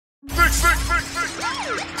Okay,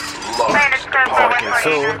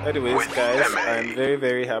 so anyways, guys, I'm very,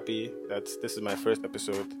 very happy that this is my first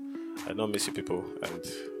episode. I don't miss you people, and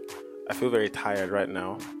I feel very tired right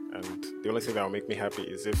now. And the only thing that will make me happy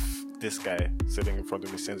is if this guy sitting in front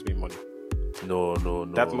of me sends me money. No.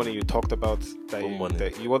 That money you talked about, money?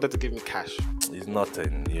 that you wanted to give me cash. It's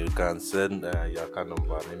nothing. You can send your account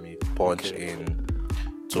number. Let me punch in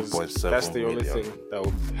 2.7 That's the only million. thing that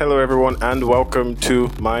will... Hello, everyone, and welcome to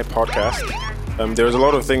my podcast. There's a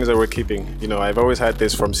lot of things that we're keeping. You know, I've always had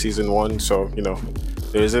this from season 1, so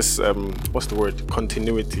there's this what's the word?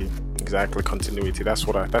 Continuity. Exactly, continuity. That's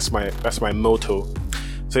my motto.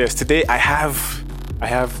 So yes, today I have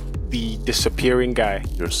the disappearing guy.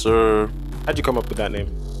 Yes, sir. How'd you come up with that name?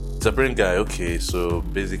 Disappearing guy. Okay, so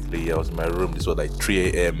basically, I was in my room. This was like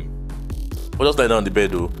 3 a.m. I was just lying down on the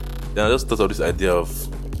bed, though. Then I just thought of this idea of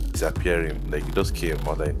disappearing. Like, it just came. I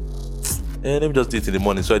was like, let me just do it in the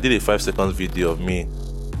morning. So I did a 5-second video of me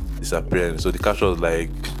disappearing. So the caption was like,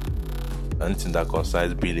 anything that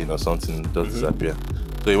concerns billing or something just disappear.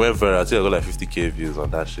 So it went viral. I think I got like 50k views on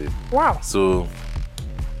that shit. Wow. So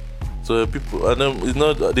people, and it's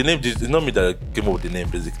not the name. It's not me that came up with the name.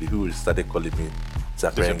 Basically, people started calling me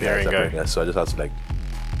disappearing guy. So I just had to like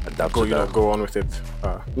adapt to that. Go on with it.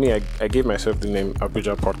 I gave myself the name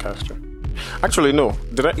Abuja Podcaster. Actually, no.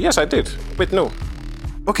 Did I? Yes, I did. Wait, no.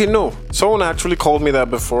 Okay, no. Someone actually called me that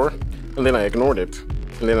before, and then I ignored it.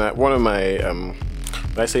 And then one of my when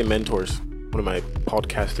I say mentors, one of my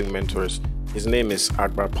podcasting mentors, his name is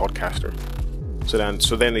Akbar Podcaster. So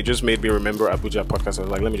then it just made me remember Abuja Podcast. I was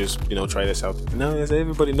like, let me just try this out. No, yes,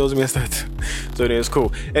 everybody knows me as that. So it is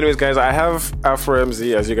cool. Anyways, guys, I have Afro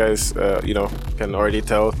MZ, as you guys can already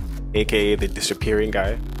tell, aka the disappearing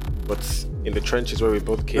guy. But in the trenches where we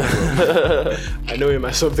both came from, I know him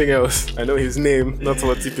as something else. I know his name, not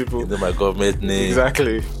what people. You know my government name.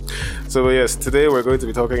 Exactly. So yes, today we're going to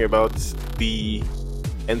be talking about the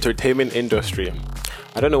entertainment industry.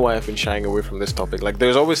 I don't know why I've been shying away from this topic. Like,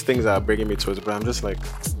 there's always things that are bringing me towards it, but I'm just like,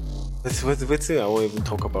 what's it I won't even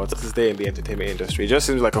talk about this day in the entertainment industry. It just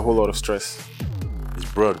seems like a whole lot of stress. It's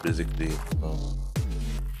broad, basically.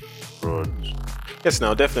 Broad. Yes,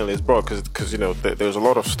 now definitely it's broad because there's a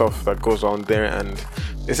lot of stuff that goes on there. And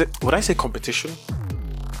would I say competition?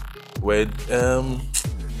 Well,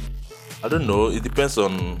 I don't know. It depends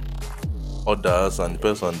on others and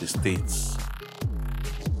depends on the states.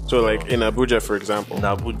 So, like in Abuja, for example. In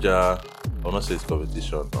Abuja, I will not say it's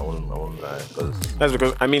competition. I won't lie. That's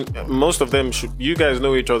because, most of them you guys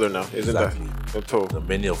know each other now, isn't exactly. that? Exactly. There are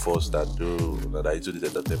many of us that do this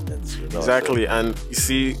entertainment. Exactly. So. And you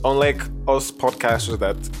see, unlike us podcasters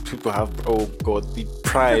that people have, oh God, the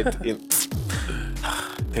pride in...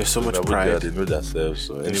 There's so much Abuja, pride. They know themselves.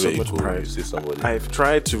 So anyway, so much pride. You see somebody. I've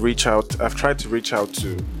tried to reach out to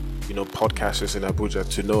podcasters in Abuja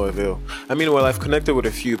to no avail. I've connected with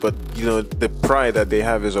a few, but the pride that they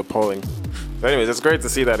have is appalling. So anyways, it's great to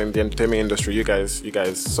see that in the entertainment industry, you guys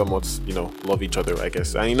somewhat love each other, I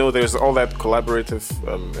guess. And there's all that collaborative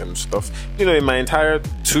stuff. In my entire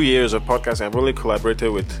 2 years of podcasting, I've only collaborated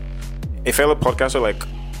with a fellow podcaster like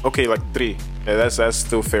 3. Yeah, that's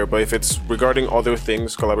still fair. But if it's regarding other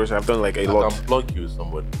things, collaboration, I've done like a lot. I can plug you with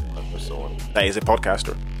someone that is a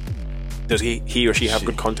podcaster. Does he or she have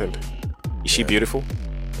good content? Is she beautiful?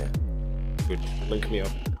 Yeah. Good. Link me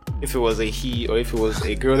up. If it was a he or if it was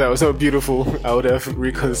a girl that was not beautiful, I would have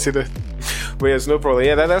reconsidered. But yes, no problem.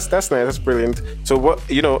 Yeah, that's nice. That's brilliant. So what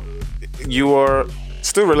you are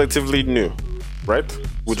still relatively new, right?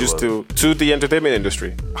 Would you still to the entertainment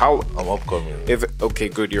industry? How? I'm upcoming. Okay,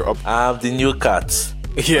 good. You're up. I'm the new cat.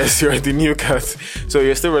 Yes, you're the new cat. So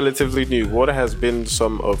you're still relatively new. What has been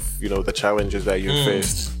some of the challenges that you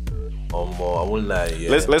faced? I won't lie. Yeah.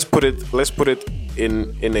 Let's put it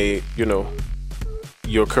in a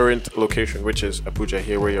your current location, which is Abuja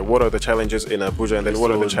here. Where what are the challenges in Abuja, and then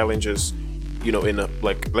what are the challenges in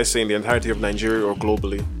let's say in the entirety of Nigeria or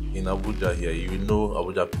globally? In Abuja here,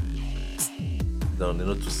 Abuja. They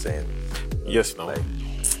know to send. Yes, no. Like,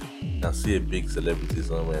 you can see a big celebrity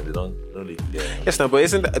somewhere, they don't really care. Yes, no,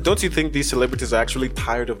 but don't you think these celebrities are actually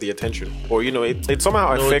tired of the attention, or it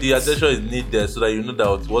somehow affects? The attention is needed so that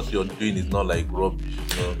that what you're doing is not like rubbish.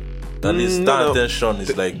 And the attention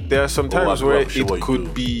is like. There are some times where it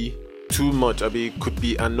could be too much. It could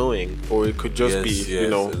be annoying, or it could just be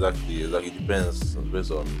exactly. It depends on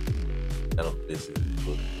kind of places.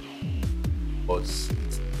 But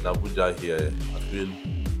in Abuja here, I feel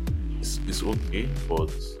it's okay,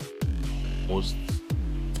 but most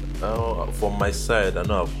from my side, I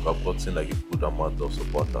know I've gotten like a good amount of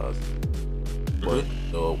supporters. But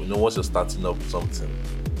once you're starting up with something,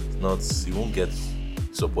 it's not, you won't get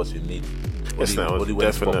support you need. Yes, now Only when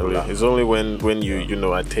it's definitely. popular. It's only when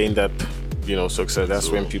you attain that success. That's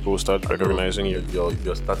when people start recognizing you. If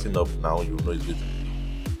you're starting up now, you know it's going to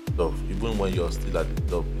be tough. Even when you're still at the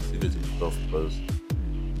top, it's still going to be tough because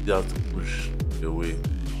you have to push your way.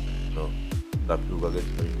 That people are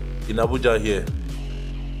getting to know you. In Abuja here,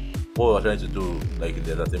 what we're trying to do, like in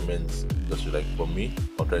the entertainment industry, like for me,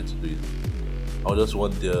 I'm trying to do it. I just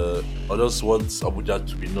want Abuja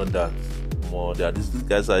to be known that more that these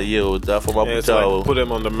guys are here or that from Abuja. It's like put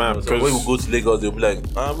them on the map. So when we go to Lagos, they'll be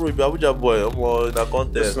like, bro, you be Abuja boy, I'm more in a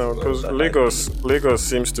contest. Because Lagos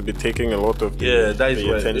seems to be taking a lot of the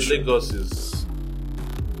attention. Lagos is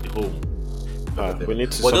the home. We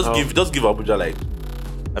need to just give Abuja like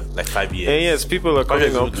 5 years. And yes, people are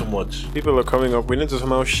coming up. Too much. People are coming up. We need to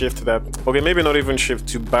somehow shift that. Okay, maybe not even shift,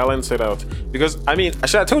 to balance it out. Because I mean,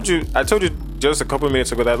 actually, I told you just a couple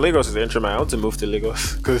minutes ago that Lagos is entering my. I want to move to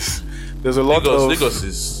Lagos because there's a lot of Lagos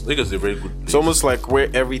is a very good place. It's almost like where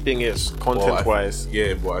everything is content wise.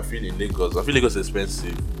 But I feel Lagos is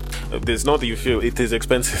expensive. There's not that you feel it is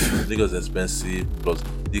expensive. Lagos is expensive, plus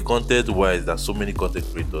the content wise, there's so many content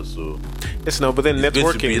creators. So yes, no, but then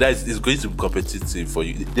networking it's going to be competitive for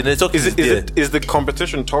you. The network is the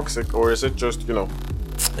competition toxic, or is it just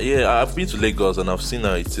Yeah, I've been to Lagos and I've seen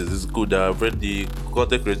how it is. It's good. I've read the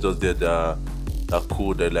content creators there that are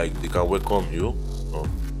cool. That they can welcome you.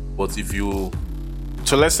 But if you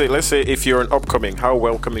let's say if you're an upcoming, how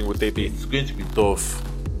welcoming would they be? It's going to be tough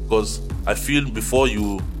because I feel before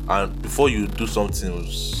you do something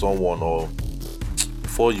with someone or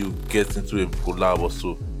before you get into a collab or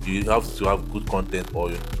so, you have to have good content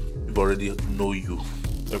or people already know you.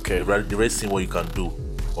 Okay. They've already seen what you can do.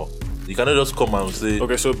 You cannot just come and say.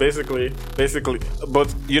 Okay, so basically,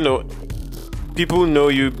 but people know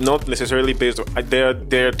you not necessarily based on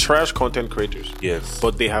they're trash content creators. Yes.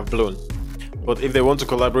 But they have blown. But if they want to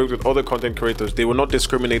collaborate with other content creators, they will not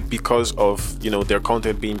discriminate because of their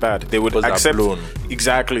content being bad. They would accept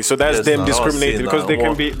exactly. So that's them discriminating because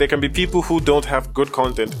they can be people who don't have good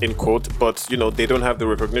content in quote, but they don't have the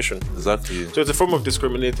recognition. Exactly. So it's a form of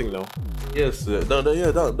discriminating now. Yes,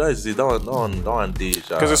 that is it. That one day.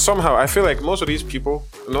 Because somehow I feel like most of these people,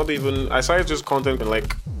 not even aside just content and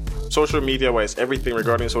like social media wise, everything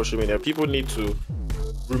regarding social media, people need to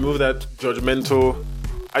remove that judgmental.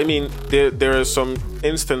 I mean, there are some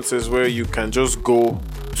instances where you can just go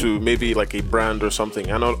to maybe like a brand or something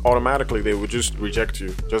and automatically they would just reject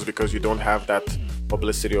you just because you don't have that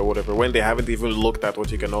publicity or whatever when they haven't even looked at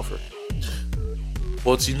what you can offer.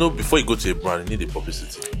 But before you go to a brand, you need a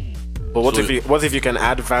publicity. But what if you can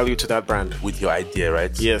add value to that brand with your idea,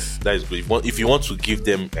 right? Yes, that is good. If you want to give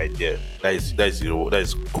them idea, that is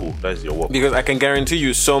cool. That is your work. Because I can guarantee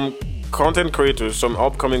you, some content creators, some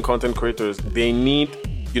upcoming content creators, they need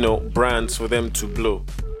brands for them to blow.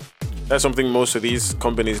 That's something most of these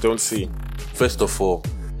companies don't see. First of all,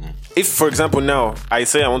 if for example now I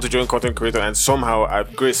say I want to join content creator and somehow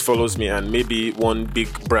Grace follows me and maybe one big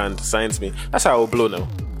brand signs me, that's how I'll blow now.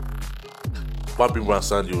 What big brand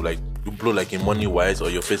signs you? Like you blow like in money wise or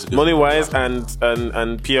your face? Money wise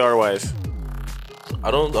and PR wise. I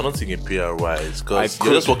don't think in PR wise because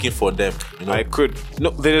you're just working for them. I could.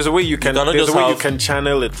 No, there's a way you can. There's a way you can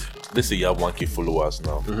channel it. Let's say you have 1K followers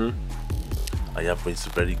now, and you have a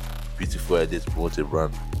very beautiful idea to promote a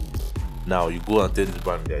brand. Now you go and tell the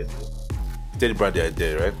brand the idea. Tell the brand the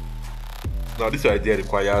idea, right? Now this idea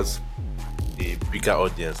requires a bigger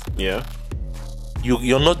audience. Yeah.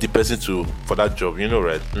 You're not the person for that job,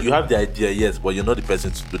 right? You have the idea, yes, but you're not the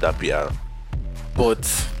person to do that PR. But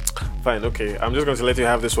fine, okay. I'm just going to let you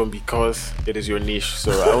have this one because it is your niche.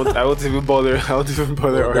 So I won't even bother.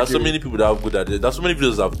 There's so many people that have good ideas. There's so many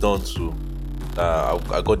videos I've done too.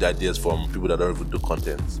 I got the ideas from people that don't even do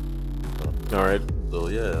content. All right. So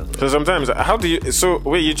yeah. So sometimes, how do you? So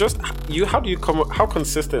wait, how do you come? How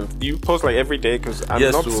consistent? Do you post like every day? Because I'm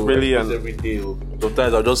not really every day.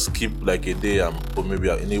 Sometimes I'll just keep like a day, or maybe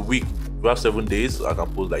in a week. If we have 7 days, I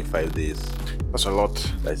can post like 5 days. That's a lot.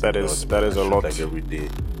 That is a lot. Like every day.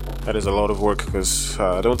 That is a lot of work because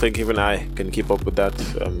I don't think even I can keep up with that.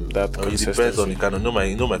 Consistency. It depends on the kind of.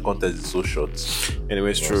 My content is so short.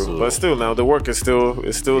 Anyway, it's true, but still, now the work is still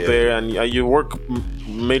there, and you work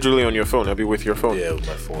majorly on your phone. I'll be with your phone. Yeah, with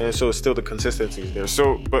my phone. And so still the consistency is there.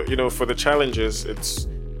 So, but for the challenges,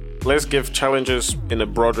 let's give challenges in a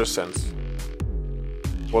broader sense.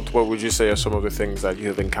 What would you say are some of the things that you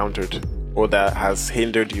have encountered or that has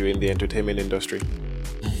hindered you in the entertainment industry?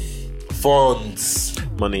 Funds.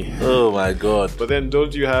 Money. Oh my god. But then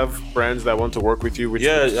don't you have brands that want to work with you which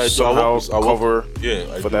somehow cover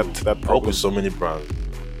for that problem? I work with so many brands.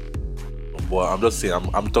 But I'm just saying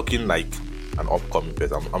I'm talking like an upcoming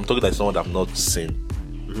person. I'm talking like someone that I've not seen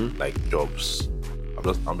like jobs.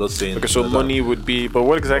 I'm just saying. Okay, so money would be, but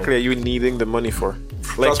what exactly are you needing the money for?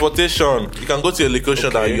 Like, transportation. You can go to a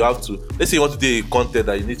location that you have to. Let's say you want to do a content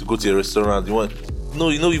that you need to go to a restaurant. You want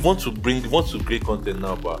you want to create content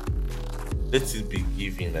now, but let it be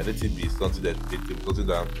given. Let it be something that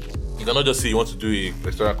you cannot just say you want to do a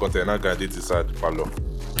restaurant content and now go and date inside the parlor.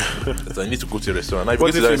 So I need to go to a restaurant. Now,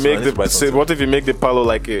 what if you make the parlor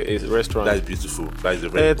like a restaurant? That is beautiful. That is a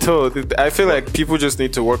very good. I feel like people just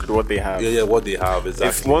need to work with what they have. Yeah, what they have,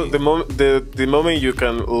 exactly. The moment you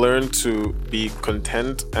can learn to be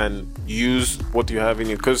content and use what you have in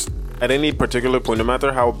you, because at any particular point, no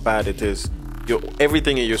matter how bad it is,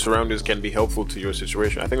 everything in your surroundings can be helpful to your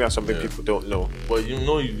situation. I think that's something people don't know. But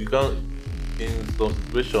you can't. In some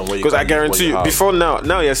situation where because I guarantee you, before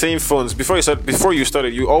now you're saying phones. Before you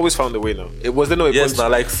started, you always found a way. Now it was no. Yes, now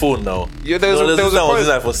like phone now. Yeah, there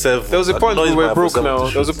was a point we were broke now.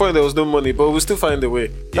 There was a point there was no money, but we still find a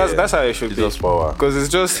way. That's how it should be. Because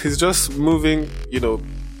it's just moving.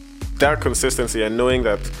 That consistency and knowing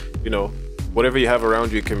that whatever you have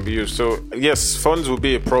around you can be used. So yes, funds will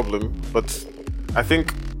be a problem, but I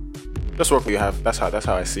think. Just work what you have. That's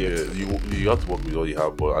how I see it. You have to work with what you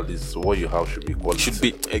have, but at least what you have should be quality. Should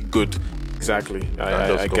be good. Exactly.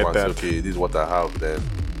 I get that. Say, okay, this is what I have. Then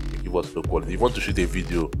you give us the quality. If you want to shoot a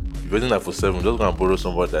video, if you're using iPhone 7, just go and borrow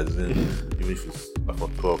somebody that's in, even if it's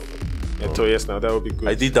iPhone 12. So yes, now that would be good.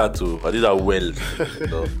 I did that too. I did that well.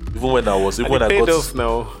 Even when I got paid off.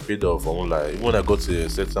 Even when I got to a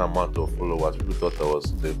certain amount of followers, people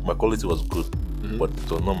thought my quality was good, but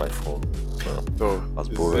it was not my phone. So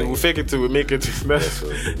we fake it till we make it.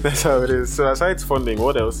 That's how it is. So aside funding,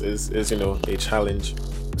 what else is a challenge?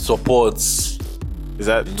 Supports. Is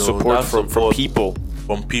that support from people?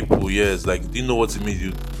 From people, yes. Like, do you know what it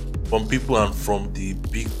means? From people and from the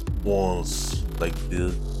big ones, like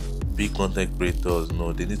the big content creators.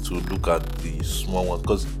 They need to look at the small ones,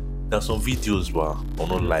 because there are some videos or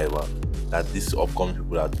not live that these upcoming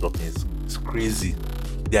people are dropping. It's crazy.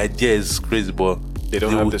 The idea is crazy, but they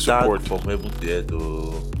don't have the support from heaven to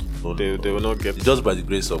earth. They will not get it. Just by the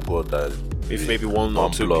grace of God that if maybe one or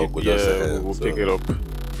two people will pick it up.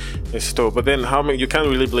 It's still, but then how many? You can't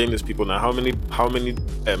really blame these people now. How many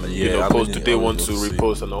posts do they want to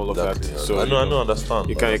repost and all of that? Yeah. So I understand.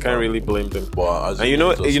 You can't really blame them.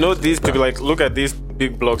 And these people, like, look at these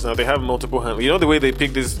big blogs now. They have multiple handles. The way they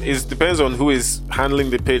pick this depends on who is handling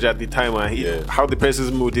the page at the time and how the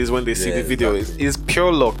person's mood is when they see the video. Exactly. It's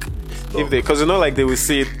pure luck. Because like they will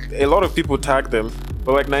see it. A lot of people tag them,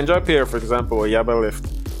 but like Ninja Pierre, for example, or Yaba Left,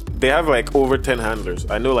 they have like over 10 handlers.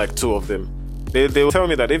 I know like 2 of them. They will tell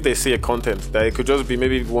me that if they see a content that it could just be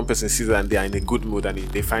maybe one person sees it and they are in a good mood and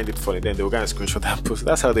they find it funny, then they will go and screenshot that post.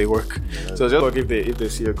 That's how they work. So just like if they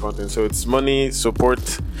see a content. So it's money,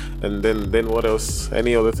 support, and then what else?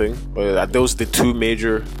 Any other thing? Or are those the 2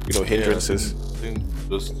 major hindrances? I think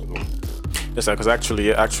those 2. Yes, because actually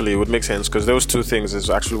it would make sense, because those 2 things is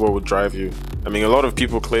actually what would drive you. I mean, a lot of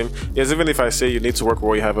people claim, yes, even if I say you need to work with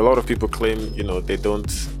what you have, a lot of people claim,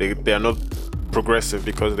 they are not progressive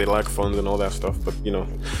because they lack funds and all that stuff. But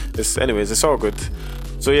it's all good.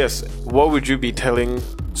 So yes, what would you be telling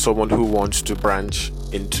someone who wants to branch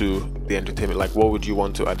into the entertainment? Like, what would you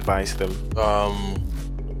want to advise them?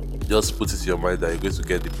 Just put it in your mind that you're going to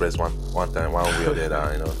get depressed one time, one way or the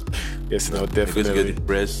other. Yes, definitely. You're going to get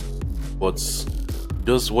depressed, but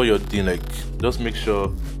just what you're doing, like, just make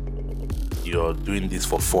sure you're doing this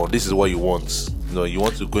for fun. This is what you want. You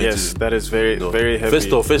want to go into. Yes, that is very very heavy.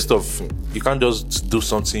 First off, you can't just do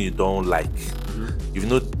something you don't like. If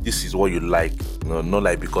this is what you like, not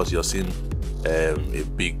like because you're seeing a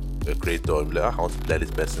big creator, like, I want to play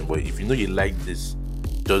this person. But if you like this,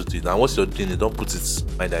 just do it. And once you're doing it, don't put it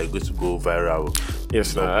mind that you're going to go viral.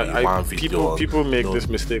 Yes, people make this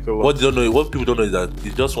mistake a lot. What people don't know is that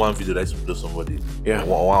it's just one video that's to somebody. Yeah.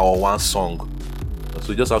 Or one song.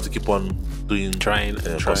 So you just have to keep on trying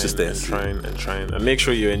consistency and make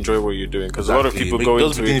sure you enjoy what you're doing, because a lot of people go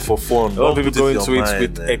into it for fun. A lot of people go into it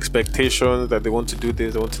with expectations that they want to do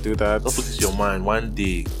this, they want to do that. Don't put it in your mind. One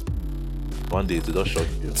day it will just shock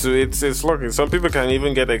you. So it's lucky. Some people can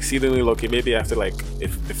even get exceedingly lucky. Maybe after like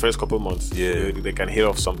if the first couple of months, they can hit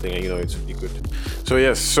off something and it will be good. So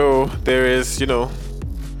yes, so there is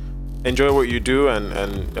enjoy what you do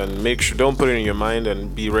and make sure, don't put it in your mind,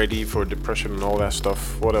 and be ready for depression and all that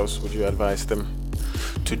stuff. What else would you advise them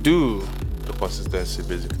to do? The consistency,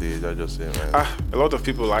 basically. I just say, man. A lot of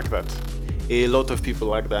people like that.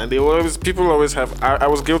 And people always have. I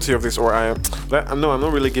was guilty of this, I'm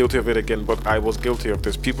not really guilty of it again, but I was guilty of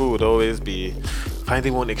this. People would always be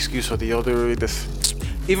finding one excuse or the other.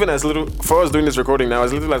 even as little for us doing this recording now,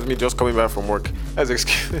 as little as me just coming back from work, that's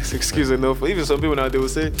excuse enough. Even some people now they will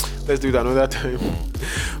say, let's do that another time.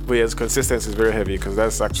 But yes, consistency is very heavy because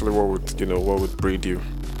that's actually what would breed you.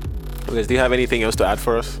 Okay, do you have anything else to add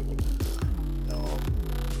for us? No.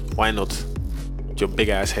 Why not? Your big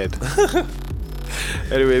ass head.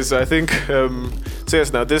 Anyway, so I think so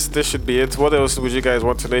yes, now this should be it. What else would you guys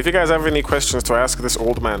want to know? If you guys have any questions to ask this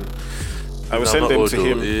old man, I will send them to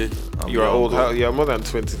him. You are old. You are more than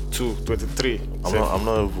 22, 23. I'm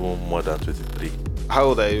not even more than 23. How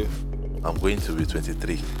old are you? I'm going to be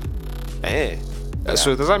 23. Eh.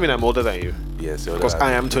 So does that mean I'm older than you? Yes, because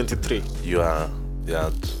I am 23. You are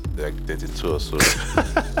like 32 or so.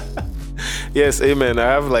 Yes, amen. I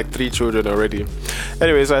have like 3 children already.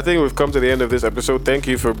 Anyways, I think we've come to the end of this episode. Thank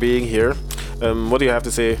you for being here. What do you have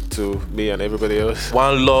to say to me and everybody else?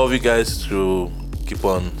 One love, you guys, to keep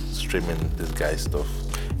on streaming this guy stuff.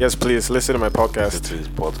 Yes, please listen to my podcast. Listen to his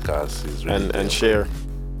podcast. It's really and share.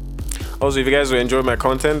 Also, if you guys enjoy my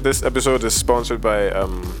content, this episode is sponsored by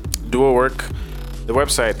Duo Work. The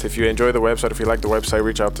website, if you enjoy the website, if you like the website,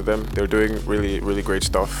 reach out to them. They're doing really, really great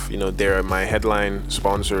stuff. They're my headline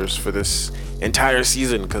sponsors for this entire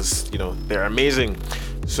season because, they're amazing.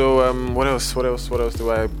 So, what else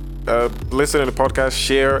do I... listen to the podcast,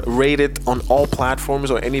 share, rate it on all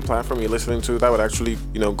platforms or any platform you're listening to. That would actually,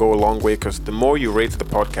 go a long way because the more you rate the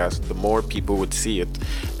podcast, the more people would see it.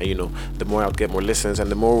 And, the more I'll get more listens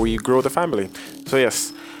and the more we grow the family. So,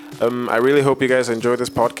 yes. I really hope you guys enjoy this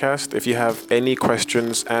podcast. If you have any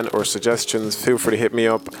questions and or suggestions, feel free to hit me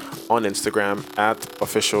up on Instagram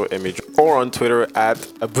 @officialimage or on Twitter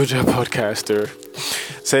 @Abuja Podcaster.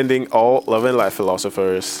 Sending all love and life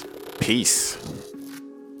philosophers. Peace.